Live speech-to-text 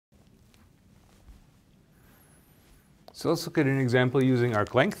So let's look at an example using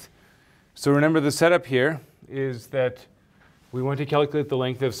arc length. So remember, the setup here is that we want to calculate the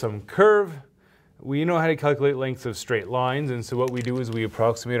length of some curve. We know how to calculate lengths of straight lines, and so what we do is we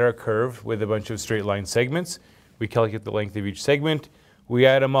approximate our curve with a bunch of straight line segments. We calculate the length of each segment. We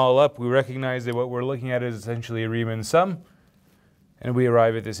add them all up. We recognize that what we're looking at is essentially a Riemann sum, and we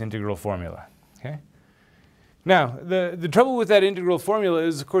arrive at this integral formula. Okay? Now, the trouble with that integral formula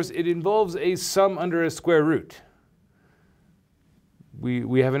is, of course, it involves a sum under a square root.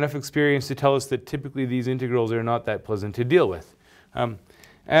 We have enough experience to tell us that typically these integrals are not that pleasant to deal with.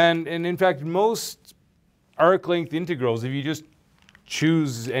 And in fact, most arc length integrals, if you just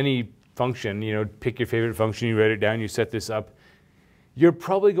choose any function, pick your favorite function, you write it down, you set this up, you're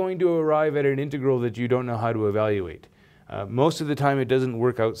probably going to arrive at an integral that you don't know how to evaluate. Most of the time it doesn't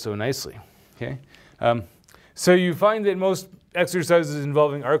work out so nicely. Okay? So you find that most exercises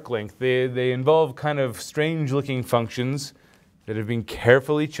involving arc length, they involve kind of strange looking functions that have been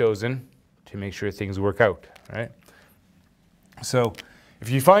carefully chosen to make sure things work out, right? So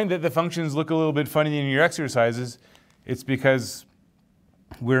if you find that the functions look a little bit funny in your exercises, it's because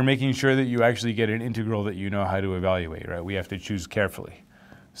we're making sure that you actually get an integral that you know how to evaluate, right? We have to choose carefully.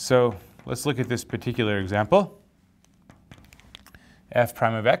 So let's look at this particular example. F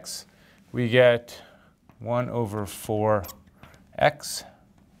prime of x, we get 1 over 4x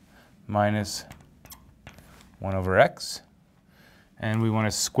minus 1 over x. And we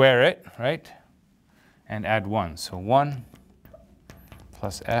want to square it, right? And add 1. So 1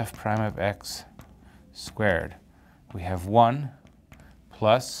 plus f prime of x squared. We have 1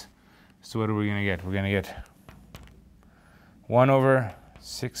 plus, so what are we going to get? We're going to get 1 over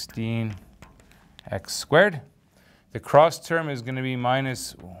 16x squared. The cross term is going to be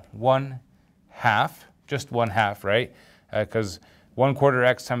minus 1/2, just 1/2, right? Because 1/4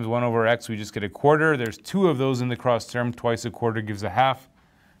 x times 1 over x, we just get a quarter. There's 2 of those in the cross term. Twice a quarter gives a half.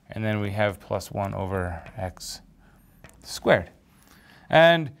 And then we have plus 1 over x squared.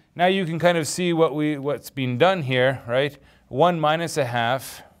 And now you can kind of see what's been done here, right? 1 minus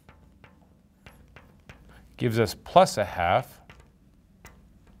 1/2 gives us plus 1/2.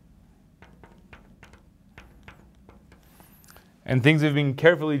 And things have been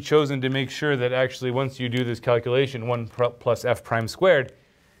carefully chosen to make sure that actually once you do this calculation, 1 plus f prime squared,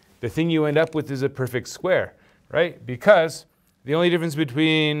 the thing you end up with is a perfect square, right? Because the only difference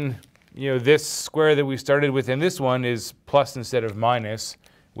between this square that we started with and this one is plus instead of minus,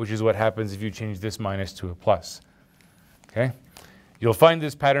 which is what happens if you change this minus to a plus. Okay? You'll find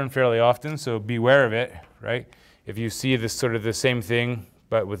this pattern fairly often, so beware of it, right? If you see this sort of the same thing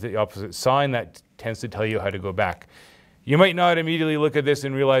but with the opposite sign, that tends to tell you how to go back. You might not immediately look at this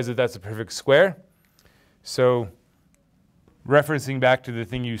and realize that that's a perfect square. So referencing back to the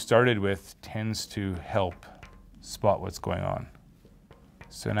thing you started with tends to help spot what's going on.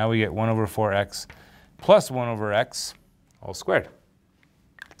 So now we get 1 over 4x plus 1 over x all squared.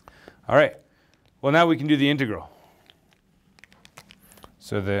 All right, well now we can do the integral.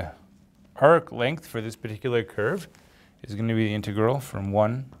 So the arc length for this particular curve is going to be the integral from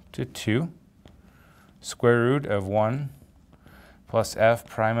 1 to 2 square root of 1 plus f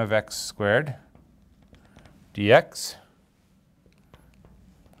prime of x squared dx.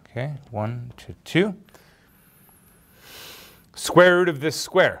 Okay, 1 to 2. Square root of this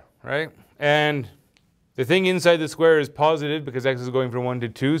square, right? And the thing inside the square is positive because x is going from 1 to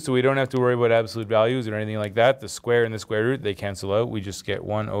 2, so we don't have to worry about absolute values or anything like that. The square and the square root, they cancel out. We just get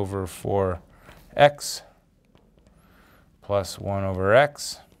 1 over 4x plus 1 over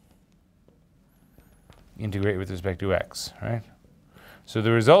x. Integrate with respect to x, right? So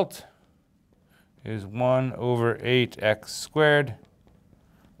the result is 1 over 8x squared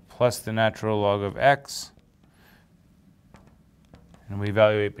plus the natural log of x. And we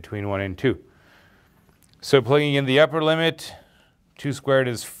evaluate between 1 and 2. So plugging in the upper limit, 2 squared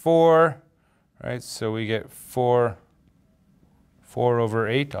is 4, right? So we get 4 over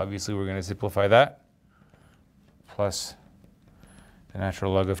 8. Obviously, we're going to simplify that. Plus the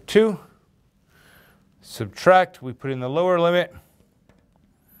natural log of 2. Subtract, we put in the lower limit,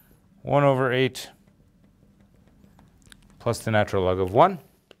 1 over 8 plus the natural log of 1.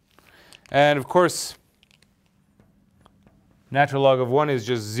 And of course, natural log of 1 is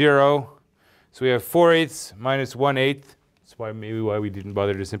just 0. So we have 4/8 minus 1/8. That's why we didn't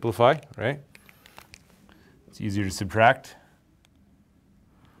bother to simplify, right? It's easier to subtract.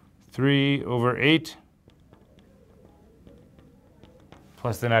 3 over 8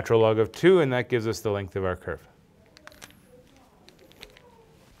 plus the natural log of 2, and that gives us the length of our curve.